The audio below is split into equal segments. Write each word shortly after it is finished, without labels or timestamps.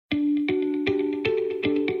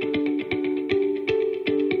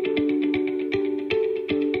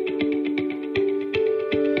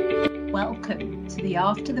Welcome to the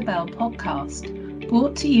After the Bell podcast,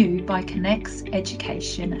 brought to you by Connects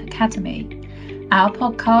Education Academy. Our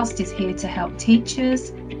podcast is here to help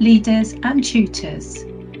teachers, leaders and tutors.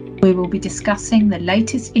 We will be discussing the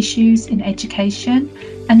latest issues in education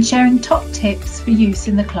and sharing top tips for use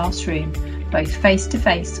in the classroom, both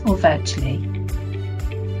face-to-face or virtually.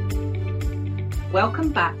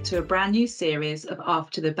 Welcome back to a brand new series of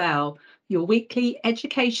After the Bell, your weekly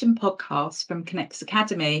education podcast from Connects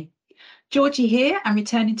Academy. Georgie here, and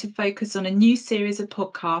returning to focus on a new series of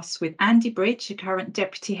podcasts with Andy Bridge, a current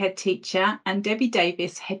Deputy Head Teacher, and Debbie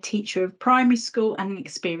Davis, Head Teacher of Primary School and an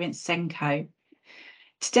experienced SENCO.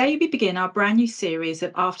 Today we begin our brand new series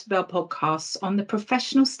of After the Bell podcasts on the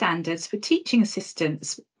professional standards for teaching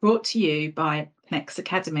assistants, brought to you by Connects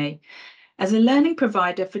Academy. As a learning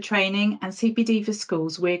provider for training and CPD for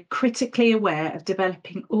schools, we're critically aware of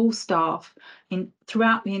developing all staff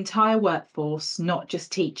throughout the entire workforce, not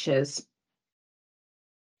just teachers.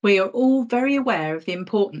 We are all very aware of the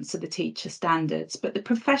importance of the teacher standards, but the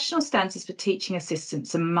professional standards for teaching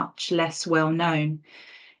assistants are much less well known.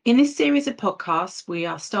 In this series of podcasts, we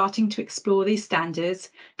are starting to explore these standards,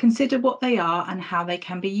 consider what they are and how they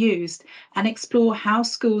can be used, and explore how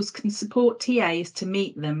schools can support TAs to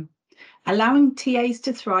meet them, allowing TAs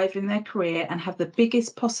to thrive in their career and have the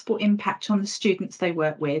biggest possible impact on the students they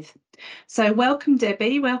work with. So welcome,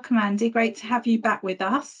 Debbie. Welcome, Andy. Great to have you back with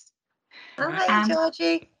us. Hi,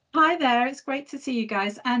 Georgie. Hi there. It's great to see you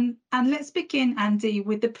guys. And let's begin, Andy,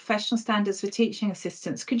 with the professional standards for teaching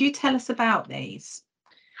assistants. Could you tell us about these?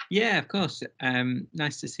 Yeah, of course.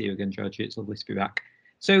 Nice to see you again, Georgie. It's lovely to be back.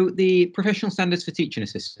 So the professional standards for teaching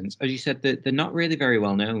assistants, as you said, they're not really very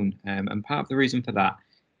well known. And part of the reason for that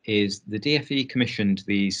is the DfE commissioned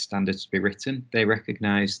these standards to be written. They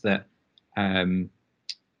recognise that the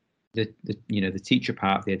teacher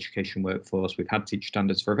part of the education workforce, we've had teacher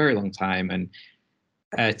standards for a very long time, and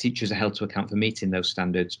teachers are held to account for meeting those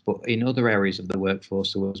standards. But in other areas of the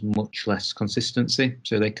workforce, there was much less consistency.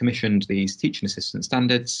 So they commissioned these teaching assistant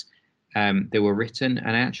standards. They were written, and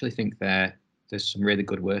I actually think there's some really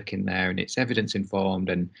good work in there, and it's evidence informed,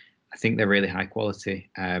 and I think they're really high quality.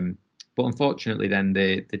 But unfortunately, then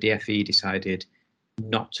the DfE decided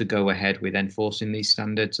not to go ahead with enforcing these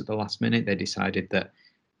standards at the last minute. They decided that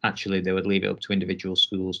actually they would leave it up to individual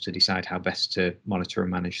schools to decide how best to monitor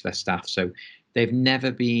and manage their staff. So they've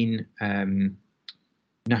never been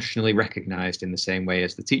nationally recognised in the same way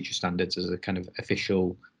as the teacher standards as a kind of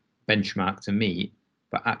official benchmark to meet,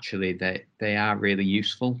 but actually they are really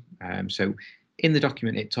useful. So in the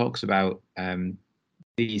document, it talks about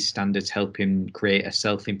these standards helping create a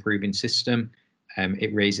self-improving system.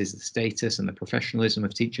 It raises the status and the professionalism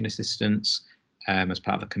of teaching assistants as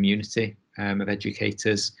part of a community of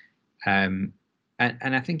educators. And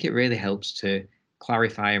I think it really helps to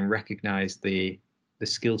clarify and recognise the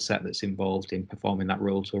skill set that's involved in performing that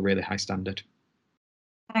role to a really high standard.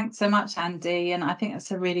 Thanks so much, Andy. And I think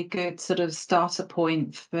that's a really good sort of starter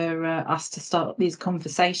point for us to start these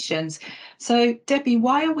conversations. So, Debbie,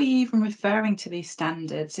 why are we even referring to these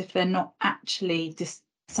standards if they're not actually just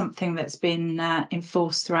something that's been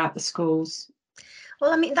enforced throughout the schools?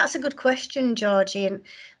 Well, I mean, that's a good question, Georgie. And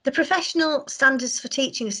the professional standards for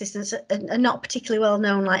teaching assistants are not particularly well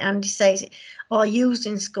known, like Andy says, or used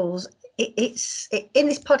in schools. In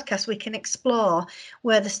this podcast, we can explore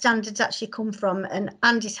where the standards actually come from, and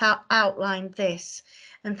Andy's outlined this.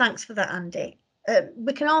 And thanks for that, Andy.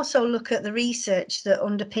 We can also look at the research that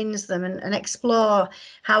underpins them and explore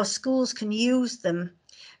how schools can use them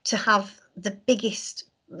to have the biggest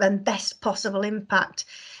and best possible impact.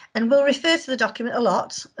 And we'll refer to the document a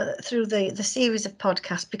lot through the series of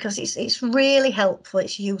podcasts because it's really helpful,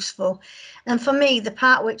 it's useful. And for me, the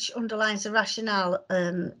part which underlines the rationale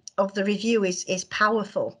of the review is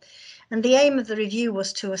powerful. And the aim of the review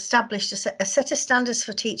was to establish a set of standards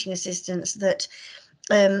for teaching assistants that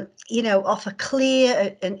offer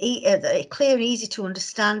clear and easy to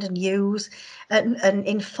understand and use, and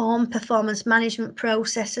inform performance management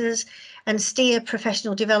processes, and steer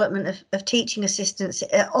professional development of teaching assistants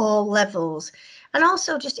at all levels, and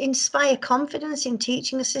also just inspire confidence in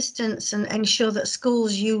teaching assistants and ensure that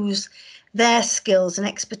schools use their skills and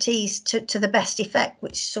expertise to the best effect,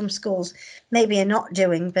 which some schools maybe are not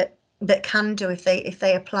doing, but can do if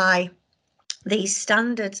they apply these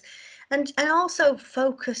standards. And also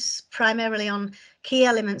focus primarily on key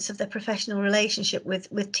elements of the professional relationship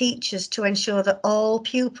with teachers to ensure that all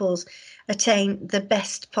pupils attain the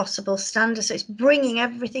best possible standards. So it's bringing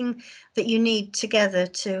everything that you need together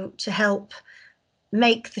to help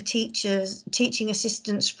make the teaching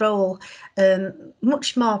assistants role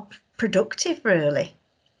much more productive, really.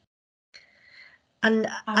 And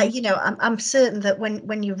I'm certain that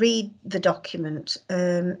when you read the document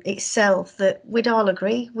itself, that we'd all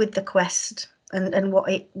agree with the quest and what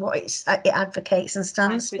it advocates and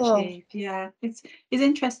stands for. Achieve. Yeah, it's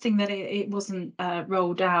interesting that it wasn't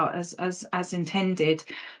rolled out as intended.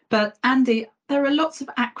 But Andy, there are lots of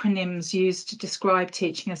acronyms used to describe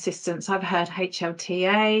teaching assistants. I've heard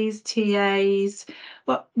HLTAs, TAs.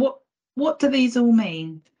 What do these all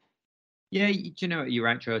mean? Yeah, you're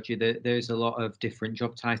right, Georgie. There's a lot of different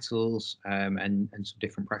job titles and some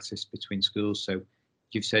different practice between schools. So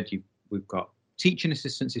you've said we've got teaching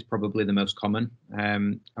assistants is probably the most common,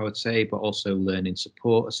 I would say, but also learning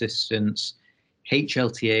support assistants,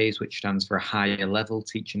 HLTAs, which stands for a higher level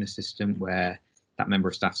teaching assistant, where that member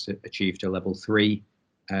of staff's achieved a level 3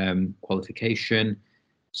 qualification,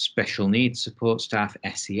 special needs support staff,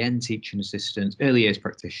 SEN teaching assistants, early years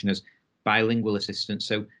practitioners, bilingual assistants.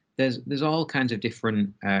 So there's all kinds of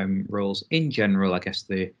different roles. In general, I guess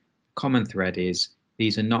the common thread is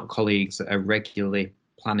these are not colleagues that are regularly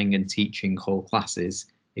planning and teaching whole classes.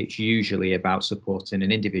 It's usually about supporting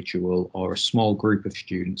an individual or a small group of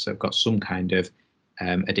students that have got some kind of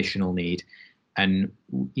additional need. And,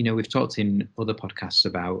 we've talked in other podcasts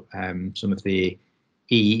about some of the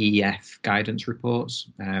EEF guidance reports.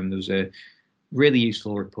 There was a really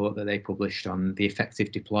useful report that they published on the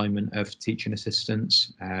effective deployment of teaching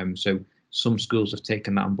assistants. So some schools have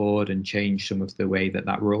taken that on board and changed some of the way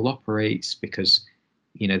that role operates, because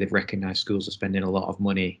they've recognised schools are spending a lot of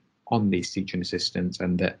money on these teaching assistants,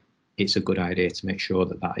 and that it's a good idea to make sure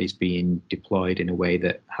that is being deployed in a way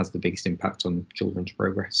that has the biggest impact on children's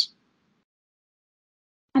progress.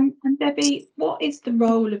 And Debbie, what is the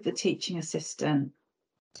role of the teaching assistant?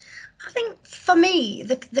 I think for me,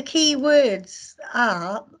 the key words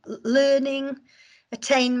are learning,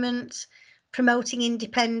 attainment, promoting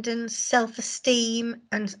independence, self-esteem,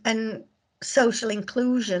 and social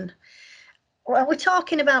inclusion. Well, we're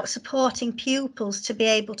talking about supporting pupils to be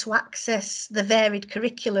able to access the varied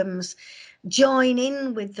curriculums, join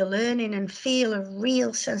in with the learning and feel a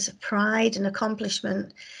real sense of pride and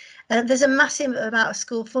accomplishment. There's a massive amount of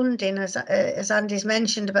school funding, as Andy's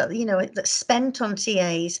mentioned, about that's spent on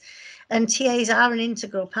TAs, and TAs are an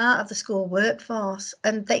integral part of the school workforce,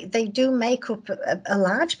 and they do make up a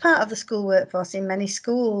large part of the school workforce in many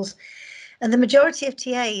schools. And the majority of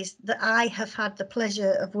TAs that I have had the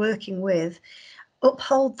pleasure of working with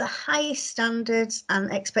uphold the highest standards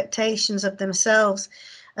and expectations of themselves.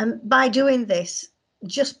 And by doing this,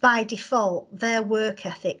 just by default, their work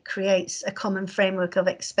ethic creates a common framework of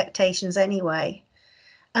expectations anyway.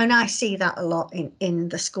 And I see that a lot in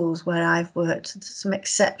the schools where I've worked. There's some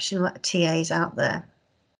exceptional TAs out there.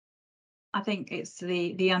 I think it's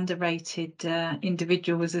the underrated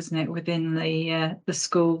individuals, isn't it, within the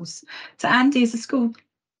schools. So Andy, as a school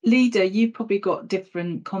leader, you've probably got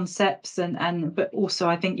different concepts, but also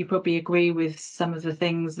I think you probably agree with some of the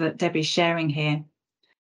things that Debbie's sharing here.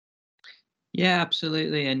 Yeah,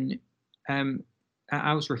 absolutely. And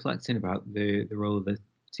I was reflecting about the role of the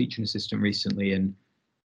teaching assistant recently, and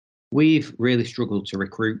we've really struggled to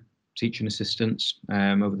recruit teaching assistants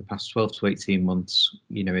over the past 12 to 18 months.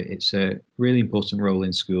 It's a really important role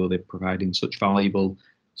in school. They're providing such valuable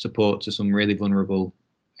support to some really vulnerable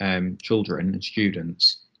children and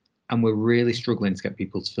students, and we're really struggling to get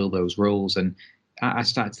people to fill those roles. And I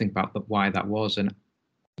started to think about why that was, and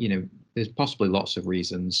there's possibly lots of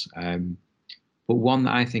reasons. But one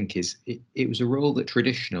that I think is it was a role that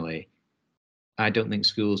traditionally I don't think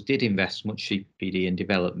schools did invest much CPD in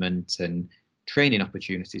development and training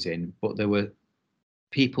opportunities in, but there were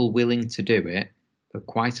people willing to do it for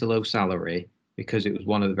quite a low salary, because it was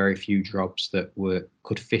one of the very few jobs that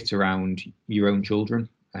could fit around your own children,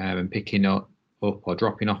 and picking up or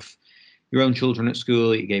dropping off your own children at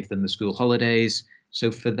school. You gave them the school holidays.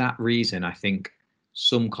 So for that reason, I think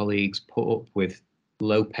some colleagues put up with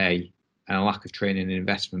low pay and a lack of training and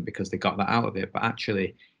investment because they got that out of it. But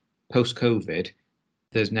actually, post-COVID,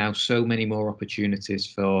 there's now so many more opportunities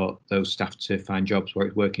for those staff to find jobs where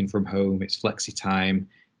it's working from home, it's flexi time,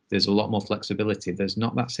 there's a lot more flexibility. There's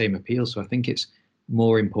not that same appeal. So I think it's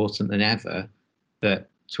more important than ever that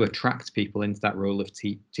to attract people into that role of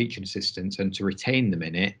teaching assistants and to retain them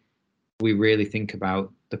in it, we really think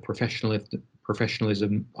about the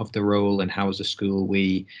professionalism of the role, and how as a school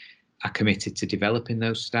we are committed to developing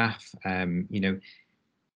those staff.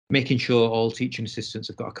 Making sure all teaching assistants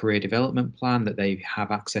have got a career development plan, that they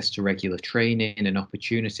have access to regular training and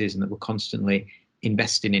opportunities, and that we're constantly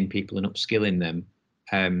investing in people and upskilling them.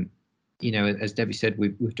 As Debbie said,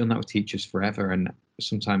 we've done that with teachers forever, and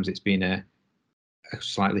sometimes it's been a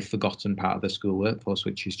slightly forgotten part of the school workforce,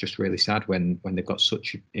 which is just really sad when they've got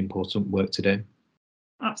such important work to do.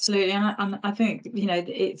 Absolutely. And I think,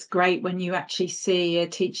 it's great when you actually see a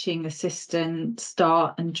teaching assistant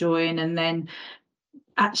start and join and then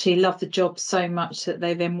actually love the job so much that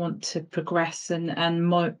they then want to progress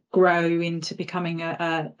and grow into becoming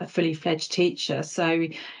a fully fledged teacher. So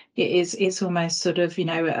it's almost sort of,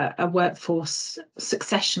 a workforce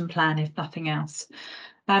succession plan, if nothing else.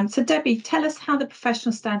 So Debbie, tell us how the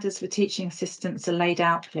professional standards for teaching assistants are laid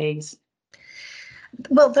out, please.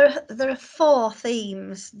 Well, there are 4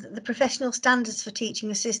 themes. The professional standards for teaching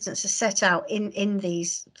assistants are set out in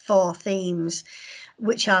these 4 themes,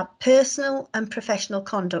 which are personal and professional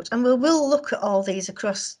conduct. And we'll look at all these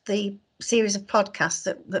across the series of podcasts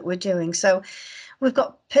that we're doing. So we've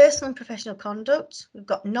got personal and professional conduct, we've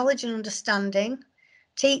got knowledge and understanding,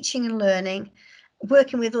 teaching and learning,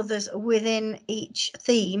 working with others within each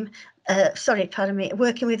theme.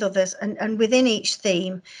 Working with others, and within each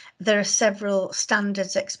theme, there are several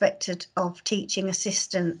standards expected of teaching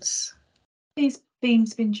assistants. These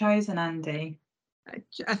themes been chosen, Andy?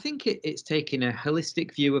 I think it's taking a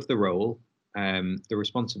holistic view of the role, the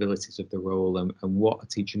responsibilities of the role, and what a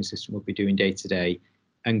teaching assistant will be doing day to day,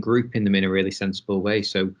 and grouping them in a really sensible way.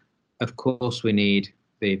 So, of course, we need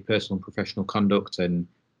the personal and professional conduct and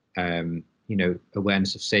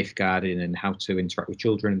awareness of safeguarding and how to interact with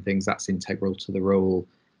children and things. That's integral to the role.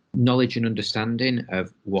 Knowledge and understanding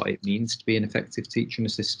of what it means to be an effective teaching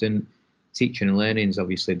assistant. Teaching and learning is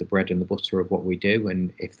obviously the bread and the butter of what we do,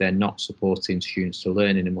 and if they're not supporting students to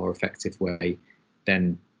learn in a more effective way,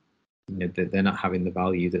 then they're not having the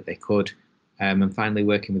value that they could. And finally,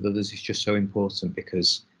 working with others is just so important,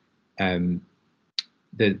 because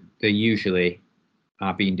they usually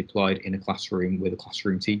are being deployed in a classroom with a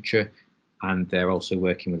classroom teacher, and they're also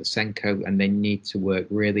working with a SENCO, and they need to work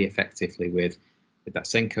really effectively with that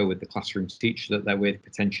SENCO, with the classroom teacher that they're with,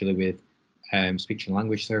 potentially with speech and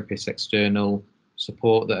language therapists, external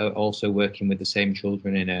support that are also working with the same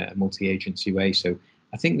children in a multi-agency way. So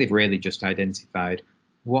I think they've really just identified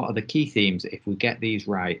what are the key themes. If we get these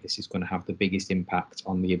right, this is going to have the biggest impact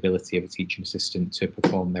on the ability of a teaching assistant to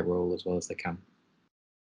perform their role as well as they can.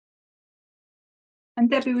 And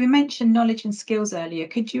Debbie, we mentioned knowledge and skills earlier.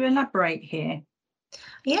 Could you elaborate here?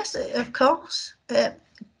 Yes, of course.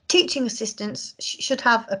 Teaching assistants should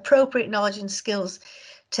have appropriate knowledge and skills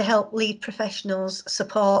to help lead professionals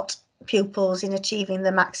support pupils in achieving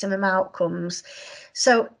the maximum outcomes.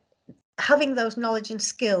 So having those knowledge and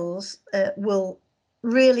skills will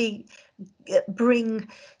really bring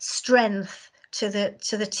strength to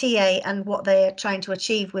the TA and what they are trying to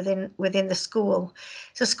achieve within the school.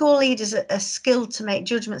 So school leaders are skilled to make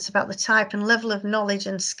judgments about the type and level of knowledge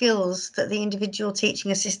and skills that the individual teaching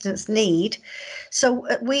assistants need. So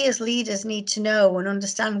we as leaders need to know and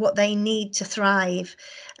understand what they need to thrive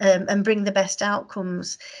and bring the best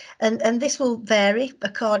outcomes. And this will vary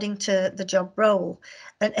according to the job role.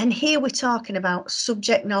 And here we're talking about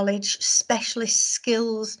subject knowledge, specialist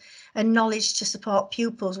skills, and knowledge to support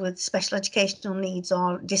pupils with special educational needs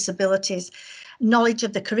or disabilities, knowledge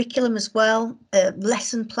of the curriculum as well,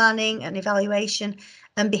 lesson planning and evaluation,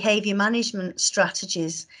 and behaviour management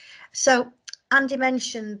strategies. So Andy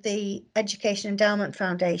mentioned the Education Endowment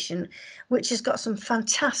Foundation, which has got some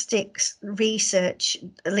fantastic research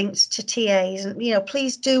linked to TAs, and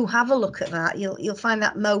please do have a look at that. You'll find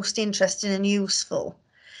that most interesting and useful.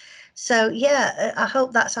 So yeah, I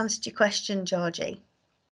hope that's answered your question, Georgie.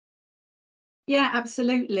 Yeah,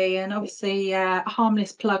 absolutely. And obviously a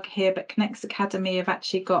harmless plug here, but Connects Academy have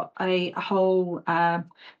actually got a whole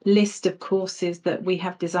list of courses that we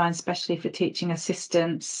have designed specially for teaching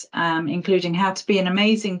assistants, including how to be an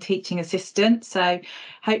amazing teaching assistant. So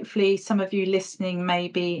hopefully some of you listening may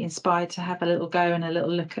be inspired to have a little go and a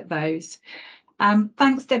little look at those.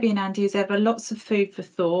 Thanks, Debbie and Andy, as ever. Lots of food for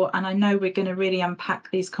thought, and I know we're going to really unpack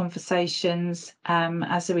these conversations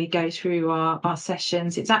as we go through our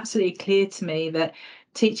sessions. It's absolutely clear to me that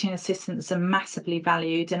teaching assistants are massively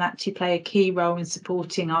valued and actually play a key role in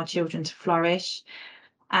supporting our children to flourish,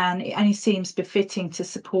 and it only seems befitting to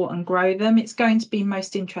support and grow them. It's going to be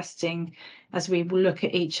most interesting as we will look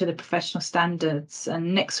at each of the professional standards,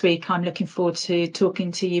 and next week I'm looking forward to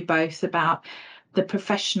talking to you both about the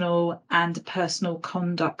professional and personal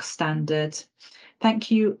conduct standard.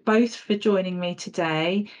 Thank you both for joining me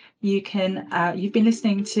today. You've been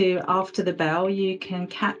listening to After the Bell. You can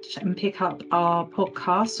catch and pick up our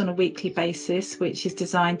podcast on a weekly basis, which is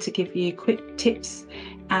designed to give you quick tips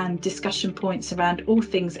and discussion points around all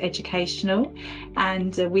things educational.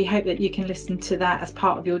 And we hope that you can listen to that as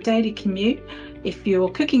part of your daily commute, if you're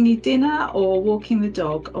cooking your dinner or walking the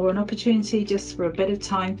dog, or an opportunity just for a bit of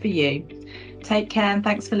time for you. Take care, and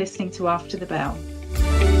thanks for listening to After the Bell.